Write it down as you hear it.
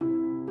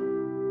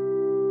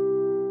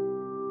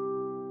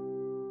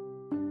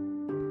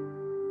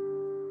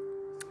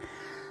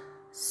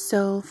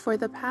So for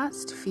the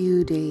past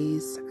few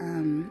days,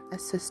 a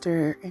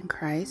sister in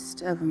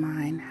Christ of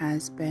mine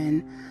has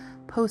been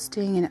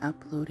posting and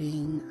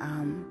uploading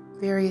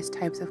various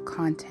types of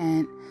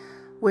content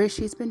where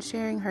she's been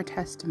sharing her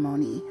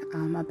testimony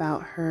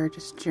about her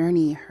just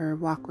journey, her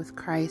walk with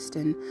Christ,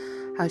 and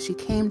how she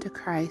came to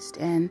Christ.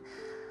 And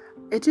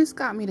it just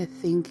got me to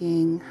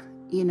thinking,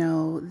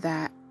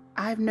 that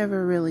I've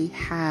never really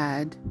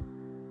had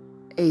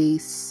a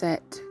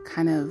set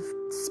kind of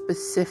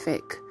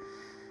specific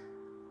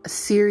a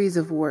series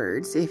of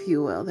words, if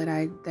you will, that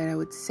I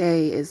would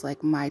say is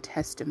like my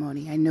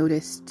testimony. I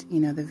noticed,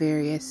 the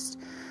various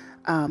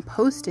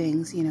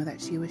postings,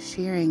 that she was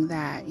sharing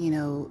that,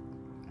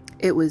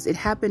 it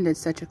happened in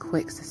such a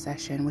quick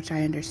succession, which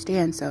I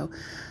understand. So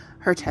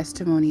her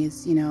testimony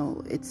is,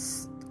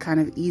 it's kind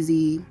of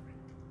easy.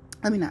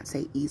 Let me not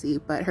say easy,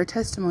 but her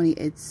testimony,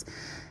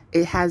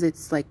 it has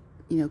its like,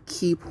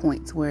 key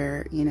points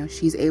where,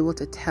 she's able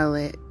to tell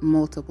it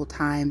multiple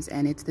times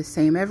and it's the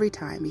same every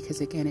time,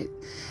 because again,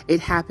 it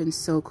happens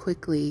so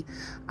quickly.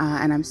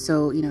 And I'm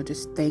so,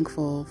 just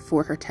thankful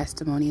for her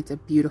testimony. It's a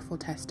beautiful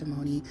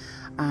testimony.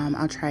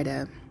 I'll try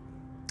to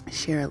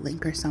share a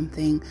link or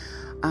something.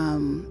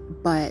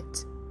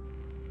 But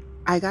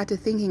I got to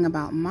thinking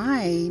about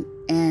mine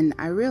and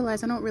I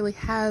realized I don't really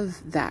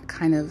have that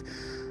kind of,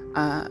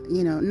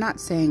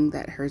 not saying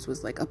that hers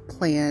was like a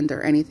planned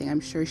or anything. I'm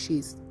sure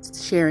she's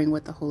sharing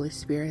what the Holy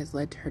Spirit has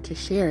led her to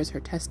share as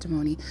her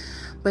testimony.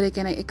 But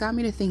again, it got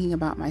me to thinking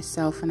about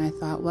myself, and I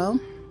thought, well,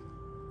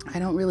 I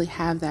don't really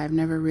have that. I've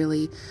never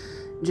really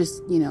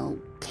just,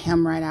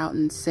 come right out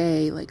and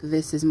say like,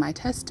 this is my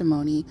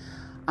testimony.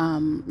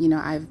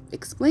 I've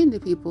explained to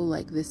people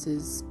like, this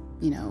is,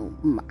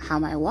 how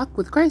my walk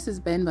with Christ has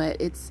been, but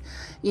it's,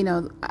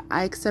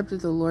 I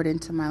accepted the Lord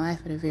into my life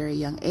at a very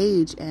young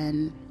age.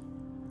 And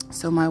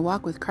so my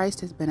walk with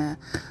Christ has been a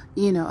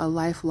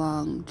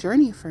lifelong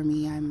journey for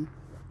me. I'm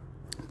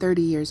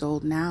 30 years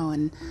old now,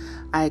 and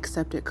I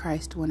accepted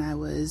Christ when I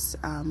was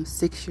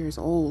 6 years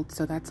old.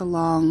 So that's a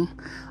long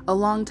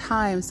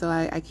time. So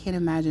I can't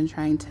imagine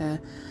trying to,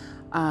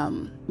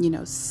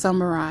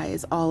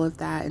 summarize all of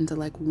that into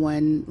like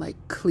one like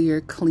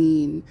clear,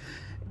 clean,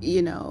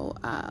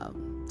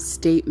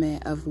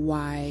 statement of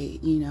why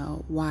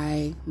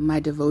my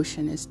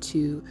devotion is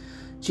to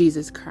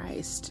Jesus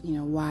Christ,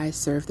 why I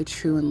serve the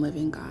true and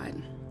living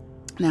God.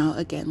 Now,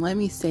 again, let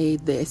me say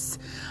this.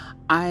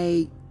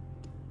 I'm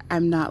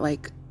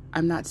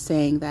not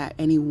saying that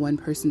any one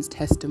person's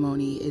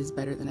testimony is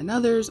better than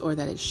another's, or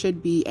that it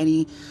should be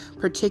any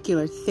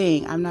particular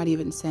thing. I'm not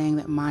even saying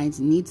that mine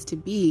needs to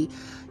be,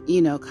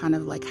 kind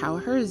of like how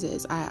hers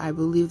is. I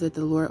believe that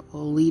the Lord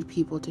will lead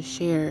people to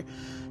share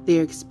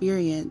their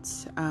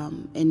experience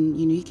in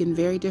unique and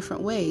very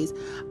different ways.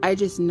 I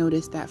just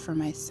noticed that for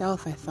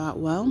myself. I thought,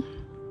 well,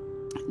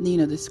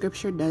 the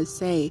scripture does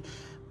say,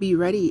 be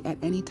ready at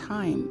any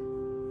time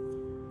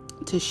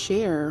to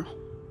share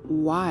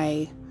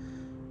why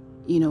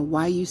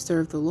you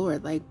serve the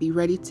Lord. Like, be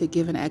ready to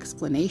give an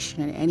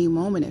explanation at any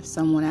moment if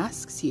someone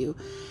asks you.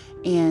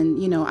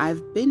 And,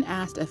 I've been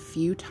asked a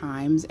few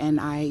times, and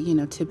I,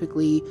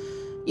 typically,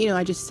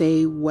 I just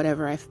say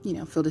whatever I,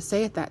 feel to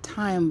say at that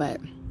time.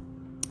 But,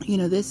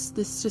 this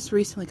just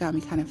recently got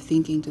me kind of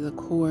thinking to the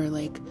core,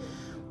 like,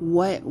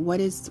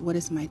 what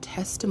is my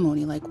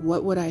testimony? Like,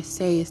 what would I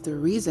say is the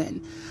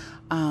reason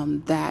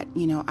that,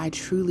 I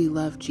truly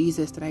love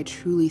Jesus, that I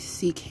truly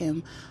seek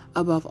him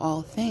above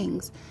all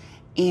things?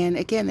 And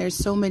again, there's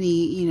so many,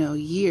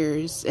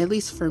 years, at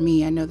least for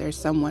me. I know there's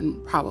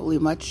someone probably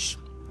much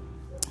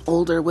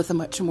older with a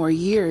much more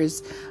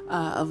years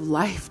of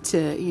life to,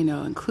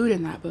 include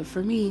in that. But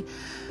for me,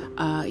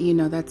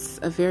 that's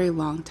a very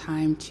long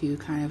time to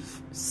kind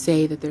of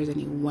say that there's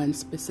any one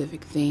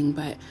specific thing.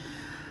 But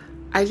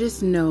I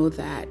just know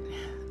that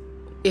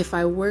if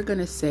I were going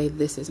to say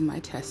this is my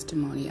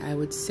testimony, I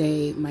would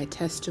say my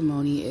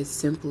testimony is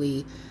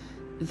simply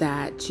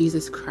that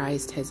Jesus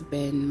Christ has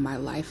been my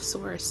life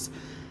source.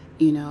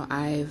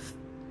 I've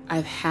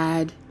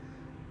had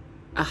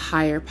a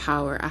higher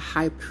power, a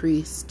high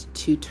priest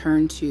to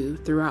turn to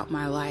throughout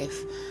my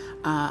life,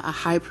 a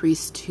high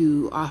priest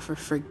to offer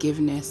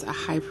forgiveness, a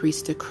high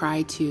priest to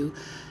cry to.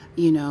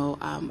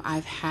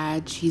 I've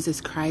had Jesus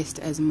Christ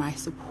as my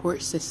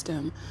support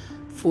system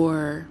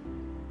for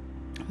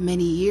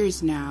many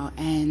years now,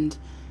 and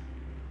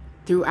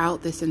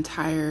throughout this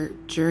entire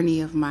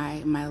journey of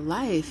my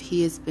life,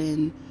 he has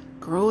been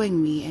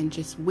growing me and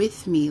just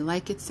with me.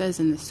 Like it says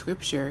in the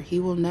scripture, he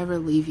will never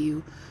leave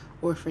you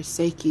or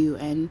forsake you.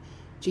 And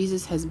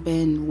Jesus has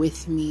been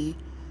with me.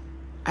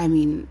 I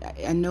mean,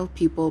 I know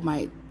people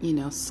might,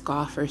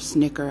 scoff or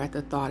snicker at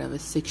the thought of a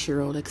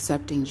 6-year-old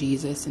accepting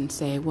Jesus and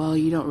say, well,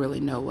 you don't really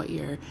know what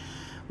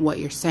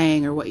you're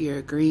saying or what you're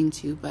agreeing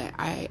to. But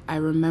I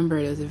remember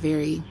it as a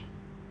very,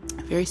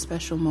 very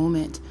special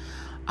moment.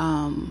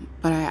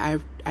 But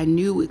I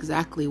knew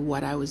exactly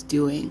what I was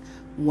doing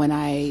when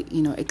I,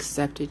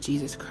 accepted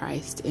Jesus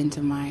Christ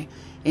into my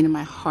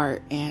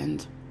heart.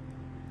 And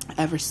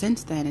ever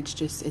since then,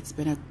 it's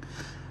been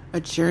a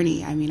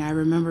journey. I mean, I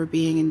remember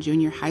being in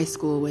junior high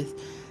school with,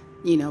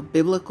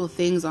 biblical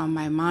things on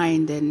my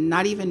mind and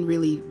not even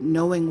really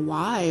knowing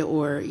why,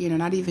 or,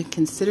 not even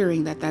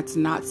considering that that's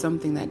not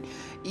something that,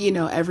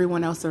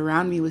 everyone else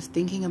around me was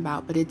thinking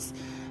about. But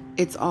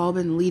it's all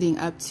been leading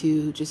up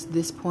to just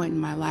this point in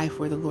my life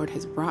where the Lord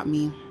has brought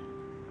me,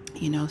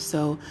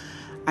 so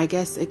I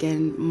guess,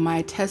 again,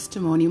 my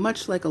testimony,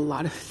 much like a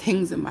lot of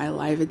things in my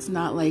life, it's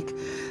not like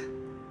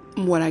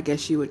what I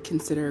guess you would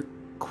consider,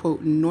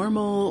 quote,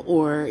 normal,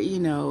 or,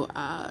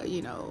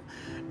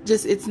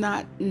 just, it's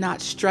not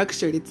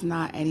structured. It's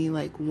not any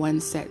like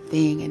one set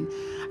thing. And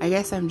I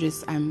guess I'm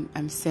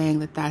saying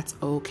that that's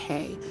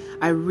okay.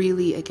 I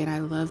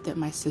love that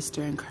my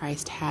sister in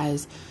Christ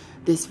has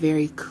this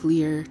very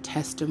clear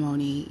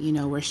testimony,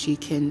 where she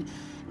can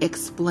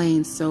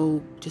explain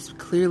so just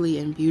clearly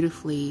and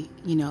beautifully,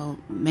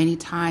 many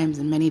times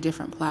and many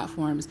different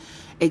platforms,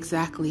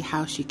 exactly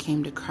how she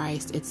came to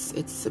Christ.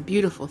 It's a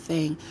beautiful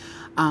thing,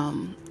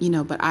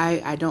 but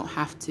I don't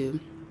have to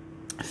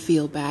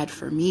feel bad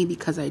for me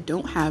because I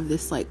don't have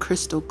this like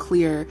crystal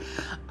clear,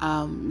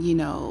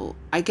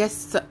 I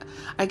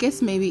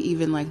guess maybe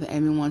even like the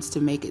enemy wants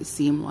to make it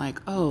seem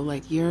like, oh,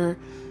 like you're,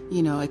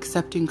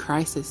 accepting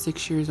Christ at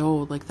 6 years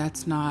old. Like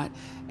that's not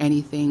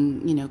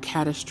anything,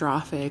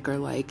 catastrophic or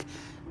like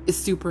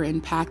super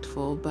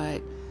impactful.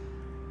 But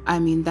I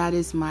mean, that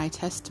is my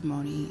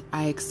testimony.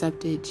 I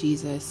accepted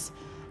Jesus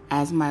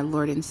as my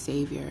Lord and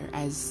Savior,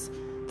 as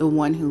the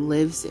one who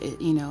lives,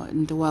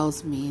 and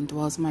dwells me and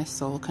dwells my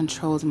soul,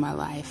 controls my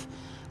life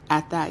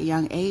at that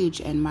young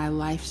age. And my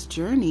life's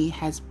journey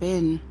has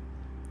been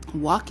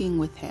walking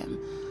with him.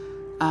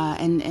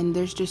 And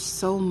there's just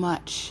so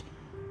much,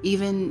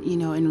 even,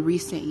 in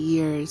recent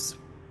years,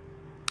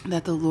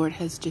 that the Lord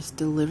has just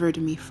delivered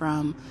me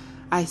from.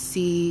 I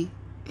see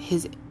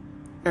his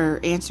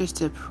answers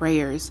to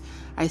prayers.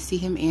 I see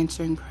him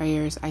answering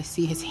prayers. I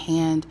see his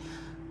hand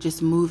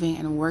just moving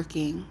and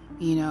working,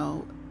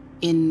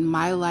 in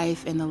my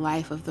life and the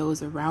life of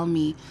those around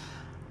me.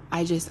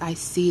 I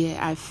see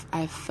it.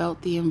 I've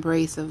felt the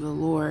embrace of the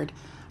Lord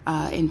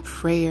in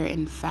prayer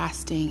and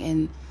fasting.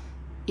 And,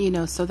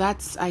 so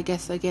that's, I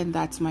guess, again,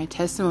 that's my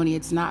testimony.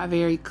 It's not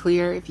very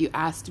clear. If you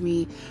asked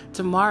me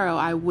tomorrow,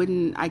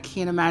 I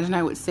can't imagine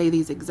I would say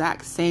these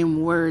exact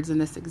same words in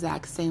this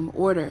exact same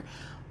order,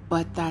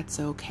 but that's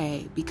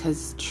okay,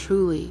 because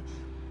truly,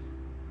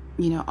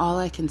 all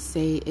I can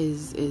say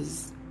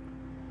is,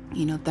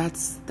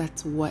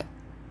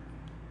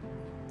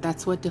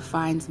 that's what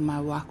defines my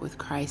walk with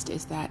Christ,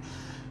 is that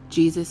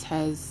Jesus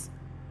has,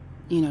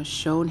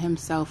 shown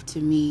himself to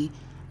me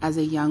as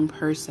a young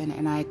person,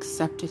 and I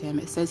accepted him.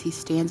 It says he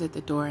stands at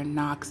the door and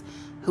knocks.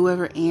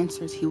 Whoever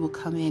answers, he will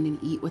come in and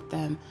eat with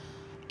them.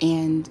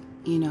 And,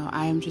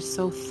 I am just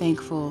so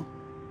thankful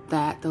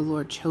that the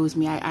Lord chose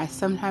me. I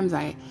sometimes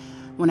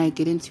when I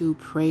get into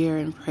prayer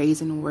and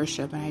praise and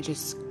worship, and I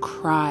just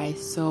cry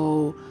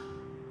so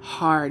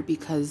hard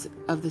because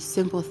of the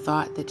simple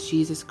thought that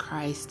Jesus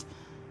Christ,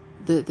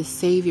 the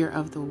Savior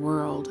of the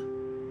world,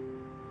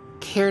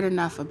 cared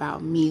enough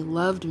about me,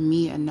 loved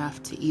me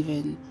enough to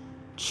even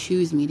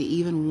choose me, to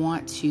even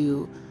want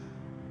to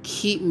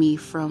keep me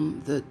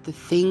from the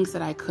things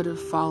that I could have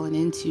fallen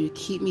into, to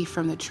keep me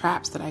from the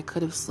traps that I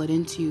could have slid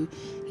into.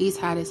 He's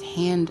had his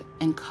hand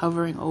and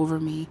covering over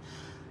me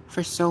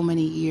for so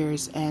many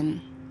years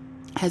and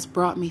has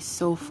brought me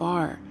so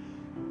far.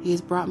 He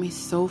has brought me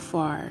so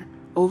far,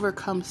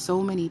 overcome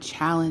so many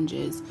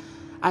challenges.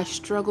 I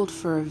struggled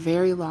for a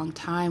very long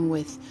time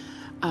with,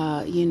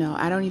 I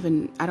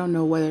don't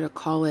know whether to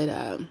call it,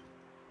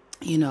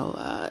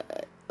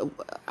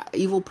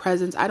 evil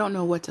presence. I don't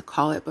know what to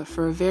call it, but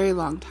for a very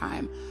long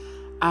time,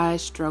 I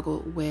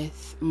struggled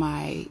with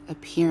my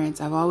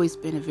appearance. I've always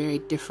been a very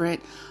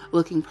different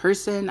looking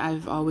person.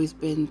 I've always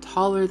been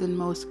taller than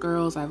most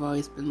girls. I've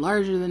always been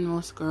larger than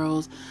most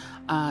girls.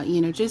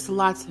 Just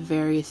lots of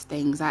various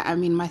things. I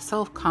mean, my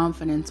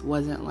self-confidence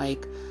wasn't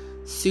like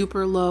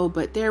super low,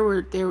 but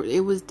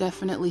it was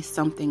definitely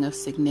something of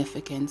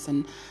significance.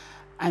 And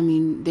I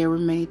mean, there were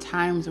many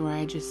times where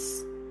I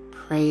just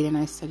prayed and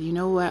I said, you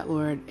know what,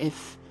 Lord,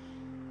 if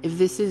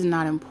this is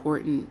not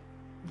important,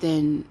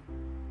 then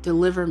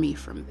deliver me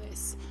from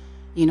this.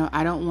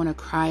 I don't want to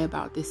cry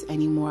about this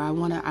anymore. I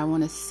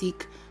want to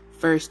seek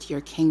first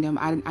your kingdom.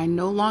 I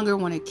no longer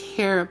want to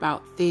care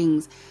about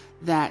things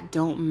that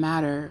don't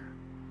matter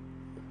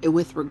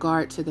with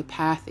regard to the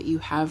path that you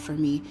have for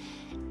me.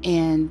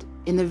 And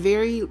in the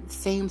very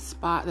same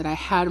spot that I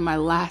had my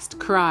last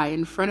cry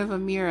in front of a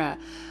mirror,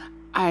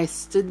 I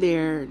stood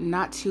there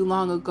not too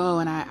long ago,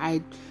 and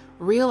I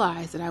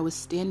realized that I was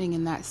standing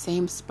in that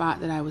same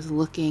spot that I was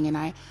looking, and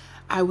I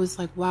was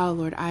like, wow,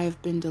 Lord, I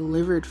have been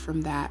delivered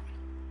from that.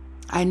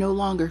 I no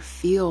longer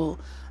feel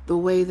the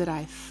way that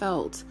I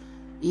felt,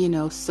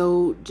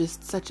 so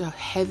just such a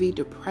heavy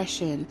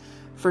depression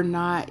for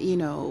not,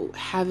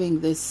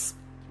 having this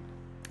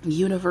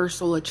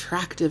universal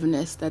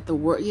attractiveness that the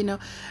world,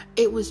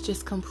 it was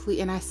just complete.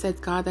 And I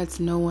said, God, that's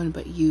no one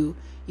but you.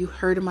 You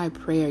heard my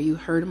prayer. You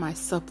heard my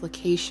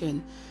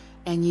supplication,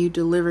 and you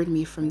delivered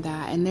me from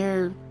that. And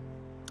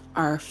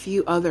are a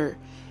few other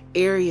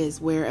areas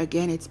where,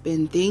 again, it's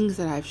been things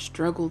that I've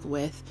struggled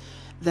with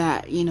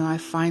that, I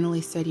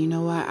finally said, you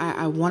know what,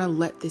 I want to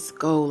let this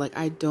go. Like,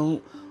 I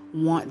don't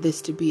want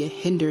this to be a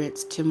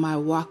hindrance to my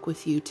walk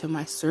with you, to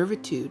my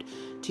servitude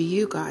to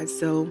you, God.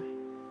 So,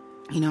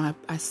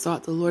 I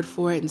sought the Lord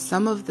for it. And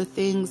some of the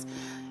things,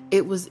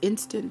 it was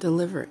instant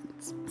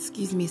deliverance.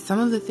 Some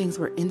of the things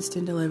were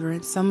instant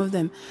deliverance. Some of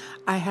them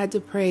I had to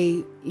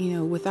pray,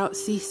 without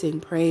ceasing,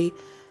 pray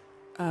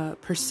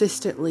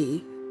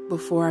persistently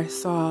before I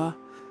saw,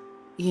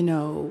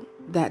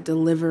 that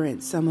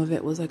deliverance. Some of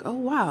it was like, oh,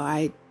 wow,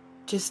 I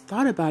just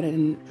thought about it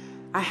and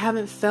I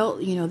haven't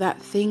felt,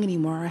 that thing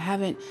anymore. I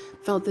haven't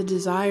felt the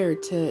desire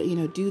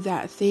to, do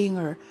that thing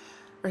or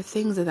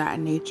things of that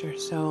nature.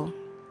 So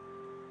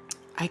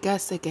I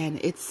guess, again,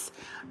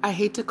 I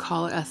hate to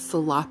call it a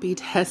sloppy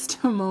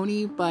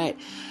testimony, but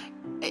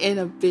in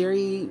a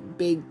very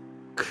big,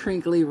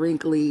 crinkly,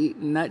 wrinkly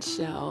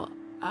nutshell,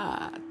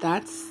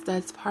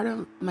 that's part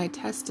of my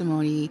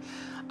testimony.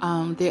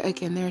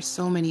 There's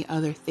so many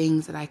other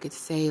things that I could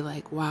say,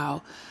 like,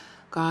 wow,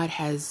 God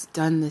has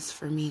done this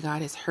for me.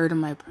 God has heard of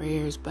my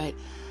prayers. But,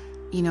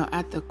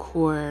 at the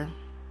core,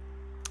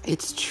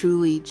 it's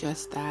truly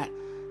just that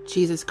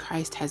Jesus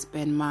Christ has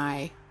been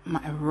my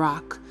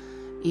rock.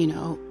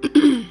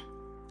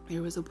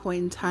 There was a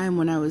point in time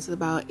when I was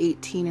about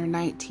 18 or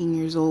 19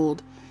 years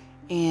old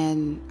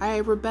and I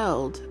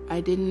rebelled. I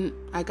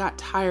got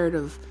tired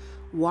of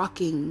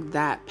walking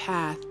that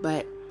path,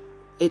 but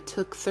it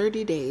took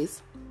 30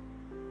 days.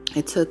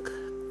 It took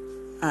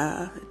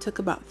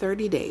about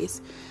 30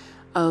 days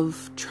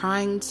of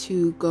trying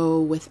to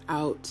go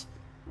without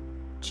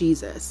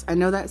Jesus. I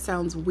know that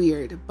sounds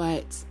weird,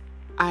 but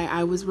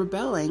I was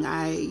rebelling.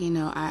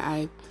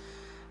 I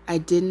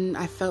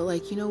felt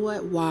like,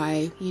 what,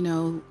 why,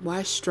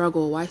 why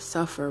struggle, why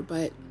suffer?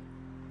 But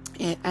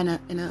in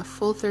a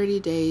full 30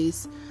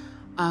 days,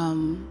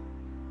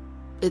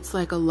 it's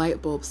like a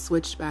light bulb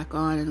switched back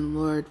on and the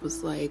Lord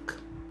was like,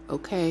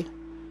 okay,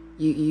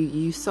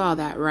 you saw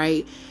that,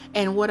 right?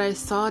 And what I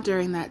saw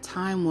during that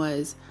time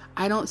was,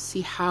 I don't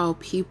see how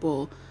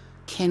people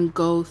can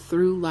go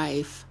through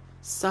life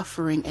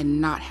suffering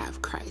and not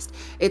have Christ.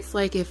 It's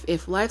like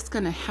if life's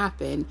going to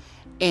happen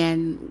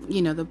and,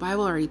 the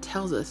Bible already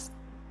tells us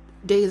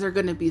days are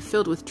going to be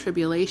filled with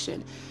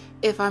tribulation.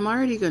 If I'm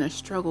already going to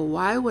struggle,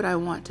 why would I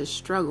want to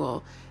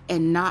struggle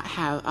and not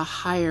have a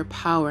higher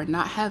power,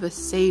 not have a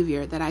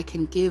savior that I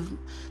can give,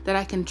 that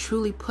I can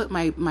truly put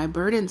my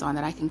burdens on,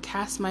 that I can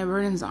cast my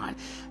burdens on,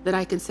 that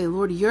I can say,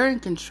 Lord, you're in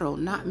control,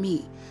 not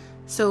me.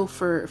 So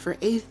for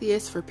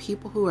atheists, for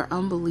people who are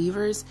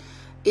unbelievers,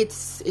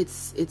 it's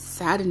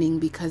saddening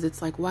because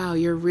it's like, wow,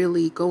 you're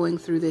really going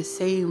through this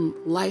same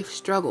life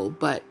struggle,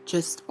 but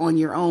just on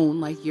your own.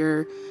 Like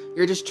you're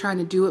just trying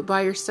to do it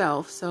by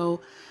yourself.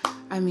 So,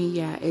 I mean,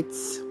 yeah,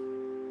 it's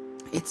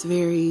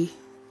very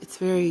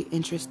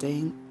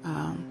interesting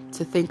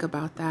to think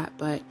about that.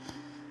 But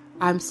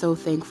I'm so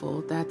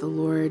thankful that the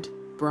Lord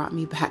brought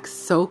me back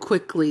so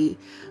quickly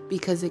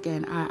because,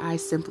 again, I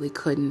simply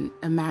couldn't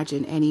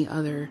imagine any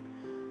other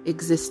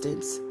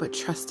existence but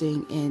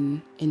trusting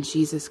in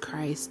Jesus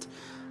Christ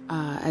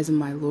as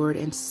my Lord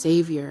and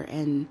Savior,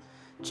 and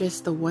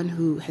just the one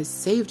who has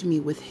saved me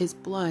with his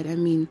blood. I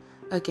mean,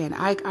 again,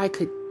 I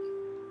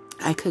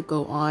could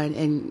go on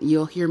and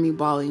you'll hear me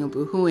bawling and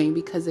boo-hooing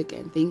because,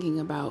 again, thinking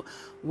about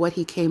what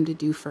he came to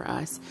do for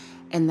us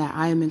and that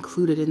I am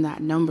included in that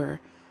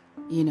number,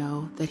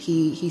 that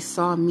he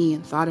saw me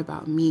and thought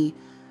about me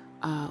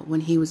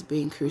when he was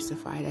being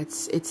crucified.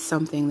 It's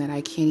something that I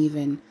can't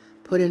even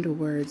put into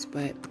words,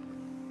 but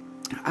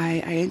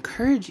I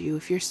encourage you,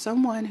 if you're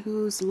someone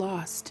who's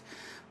lost,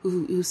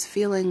 who's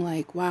feeling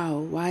like, wow,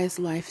 why is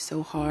life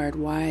so hard?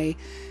 Why,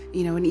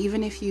 and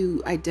even if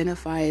you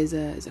identify as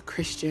a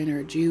Christian or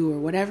a Jew or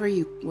whatever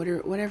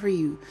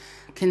you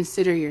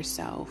consider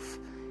yourself,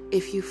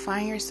 if you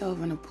find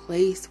yourself in a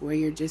place where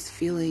you're just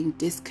feeling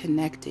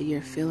disconnected,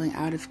 you're feeling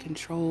out of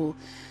control,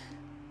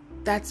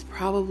 that's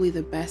probably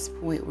the best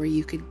point where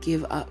you could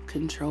give up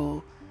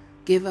control,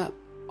 give up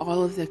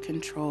all of the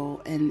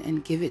control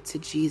and give it to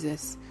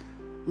Jesus.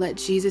 Let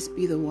Jesus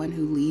be the one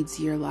who leads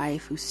your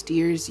life, who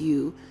steers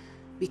you,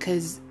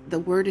 because the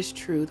word is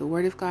true. The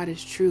word of God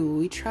is true. When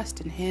we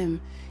trust in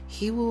him,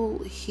 he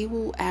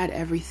will add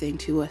everything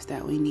to us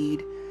that we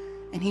need.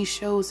 And he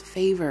shows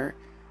favor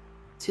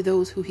to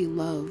those who he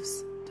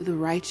loves, to the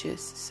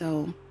righteous.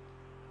 So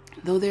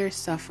though there's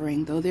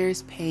suffering, though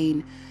there's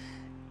pain,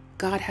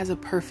 God has a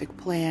perfect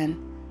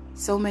plan.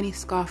 So many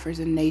scoffers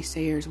and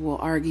naysayers will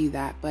argue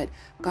that, but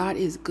God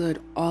is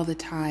good all the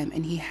time,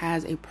 and he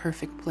has a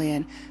perfect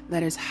plan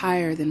that is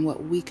higher than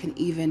what we can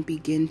even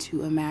begin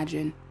to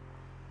imagine.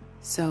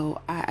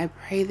 So I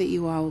pray that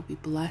you all will be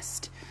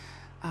blessed.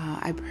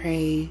 I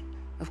pray,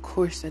 of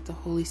course, that the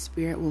Holy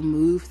Spirit will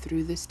move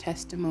through this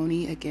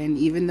testimony. Again,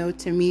 even though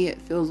to me it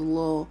feels a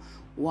little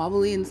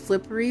wobbly and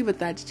slippery, but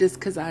that's just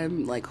because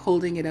I'm like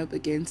holding it up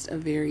against a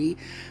very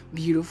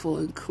beautiful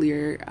and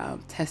clear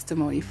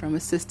testimony from a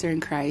sister in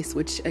Christ,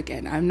 which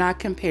again, I'm not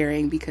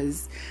comparing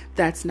because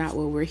that's not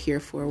what we're here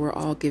for. We're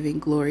all giving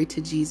glory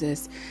to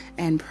Jesus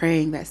and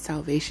praying that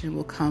salvation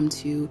will come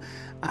to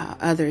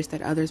others,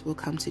 that others will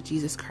come to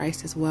Jesus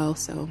Christ as well.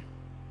 So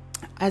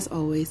as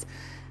always,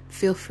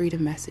 feel free to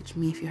message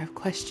me if you have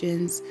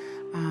questions,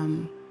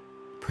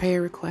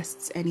 prayer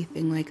requests,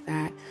 anything like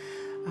that.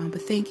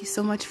 But thank you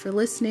so much for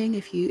listening.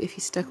 If you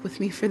stuck with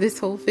me for this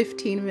whole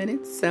 15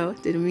 minutes, so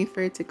didn't mean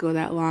for it to go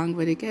that long.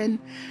 But again,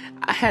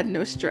 I had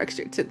no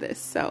structure to this.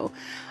 So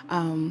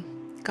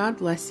God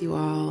bless you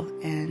all,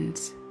 and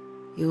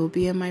you will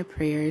be in my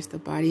prayers. The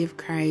body of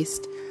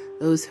Christ,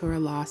 those who are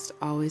lost,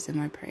 always in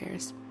my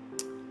prayers.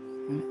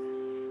 Amen.